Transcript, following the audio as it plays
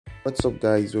What's up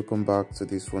guys, welcome back to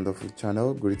this wonderful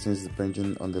channel. Greetings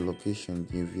depending on the location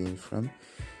you're viewing from.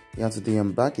 Yeah, today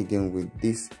I'm back again with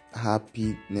this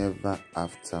Happy Never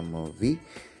After movie.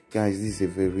 Guys, this is a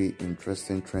very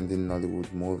interesting trending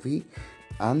Nollywood movie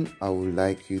and I would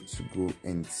like you to go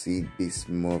and see this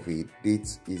movie.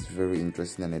 It is very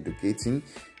interesting and educating,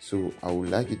 so I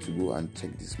would like you to go and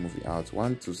check this movie out.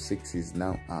 1 to 6 is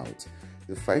now out.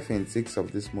 The 5 and 6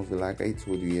 of this movie, like I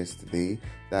told you yesterday,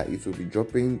 that it will be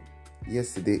dropping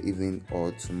yesterday evening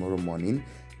or tomorrow morning.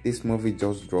 This movie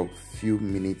just dropped few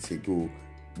minutes ago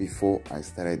before I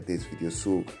started this video,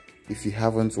 so if you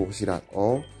haven't watched it at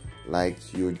all, like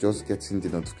you're just getting the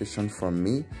notification from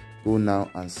me, go now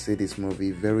and see this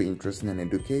movie. Very interesting and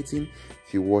educating.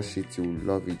 If you watch it, you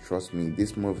will love it. Trust me,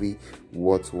 this movie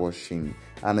worth watching.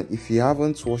 And if you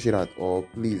haven't watched it at all,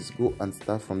 please go and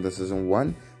start from the season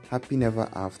 1 Happy Never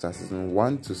After. Season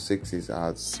 1 to 6 is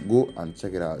out. Go and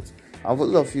check it out. And for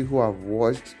those of you who have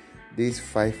watched these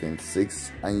 5 and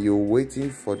 6 and you're waiting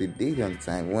for the date and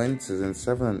time when season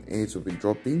 7 and 8 will be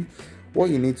dropping, what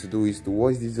you need to do is to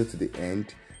watch this video to the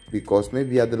end, because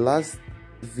maybe at the last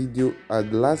video,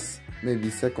 at the last maybe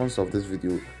seconds of this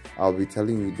video, I'll be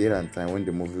telling you date and time when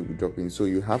the movie will be dropping, so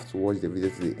you have to watch the video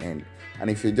to the end. And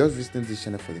if you're just visiting this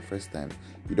channel for the first time,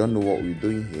 you don't know what we're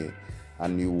doing here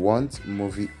and you want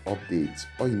movie updates,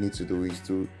 all you need to do is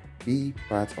to be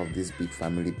part of this big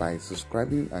family by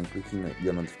subscribing and clicking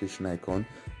your notification icon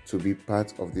to be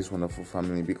part of this wonderful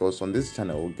family, because on this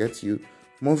channel we'll get you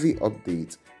movie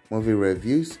updates, movie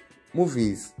reviews,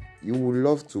 movies you would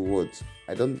love to watch.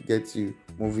 I don't get you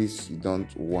movies you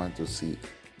don't want to see.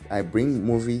 I bring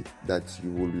movie that you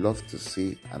would love to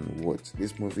see and watch.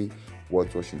 This movie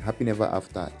worth watching. Happy Never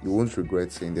After. You won't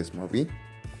regret seeing this movie.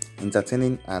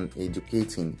 Entertaining and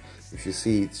educating. If you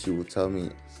see it, you will tell me,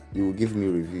 you will give me a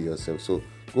review yourself. So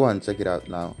go and check it out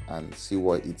now and see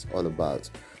what it's all about.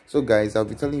 So guys, I'll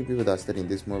be telling you people that starred in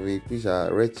this movie, which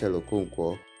are Rachel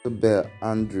Okonkwo, Rosabelle,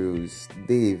 Andrews,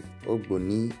 Dave,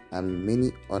 Ogbeni, and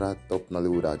many other top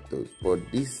Nollywood actors. But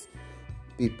these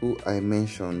people I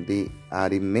mentioned, they are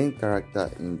the main character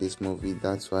in this movie.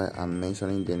 That's why I'm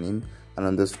mentioning their name. And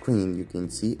on the screen, you can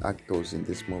see actors in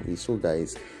this movie. So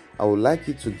guys, I would like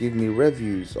you to give me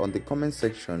reviews on the comment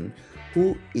section.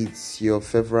 Who is your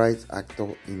favorite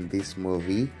actor in this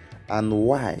movie and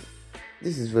why?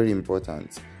 This is very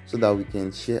important, so that we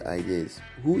can share ideas.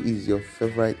 Who is your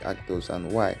favorite actors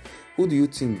and why? Who do you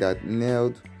think that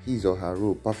nailed his or her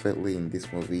role perfectly in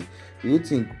this movie? Do you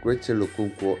think Rachel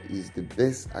Okonkwo is the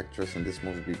best actress in this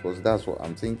movie? Because that's what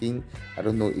I'm thinking. I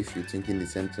don't know if you're thinking the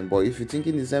same thing, but if you're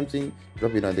thinking the same thing,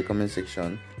 drop it on the comment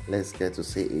section. Let's get to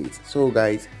say it. So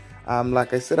guys,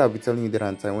 like I said, I'll be telling you that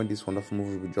on time when this wonderful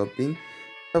movie will be dropping.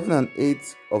 7 and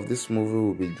 8 of this movie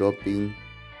will be dropping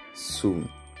soon.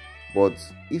 But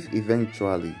if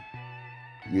eventually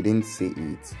you didn't see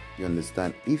it, you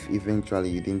understand, if eventually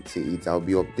you didn't see it, I'll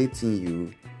be updating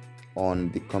you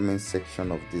on the comment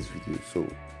section of this video. So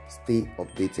stay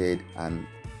updated and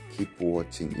keep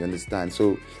watching, you understand.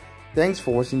 So thanks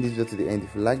for watching this video to the end.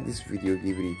 If you like this video,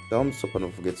 give it a thumbs up and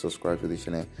don't forget to subscribe to the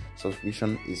channel.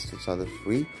 Subscription is totally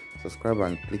free. Subscribe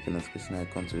and click the notification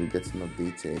icon to be getting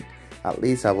updated. At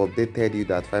least I've updated you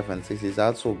that 5 and 6 is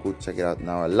out, so go check it out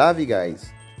now. I love you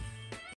guys.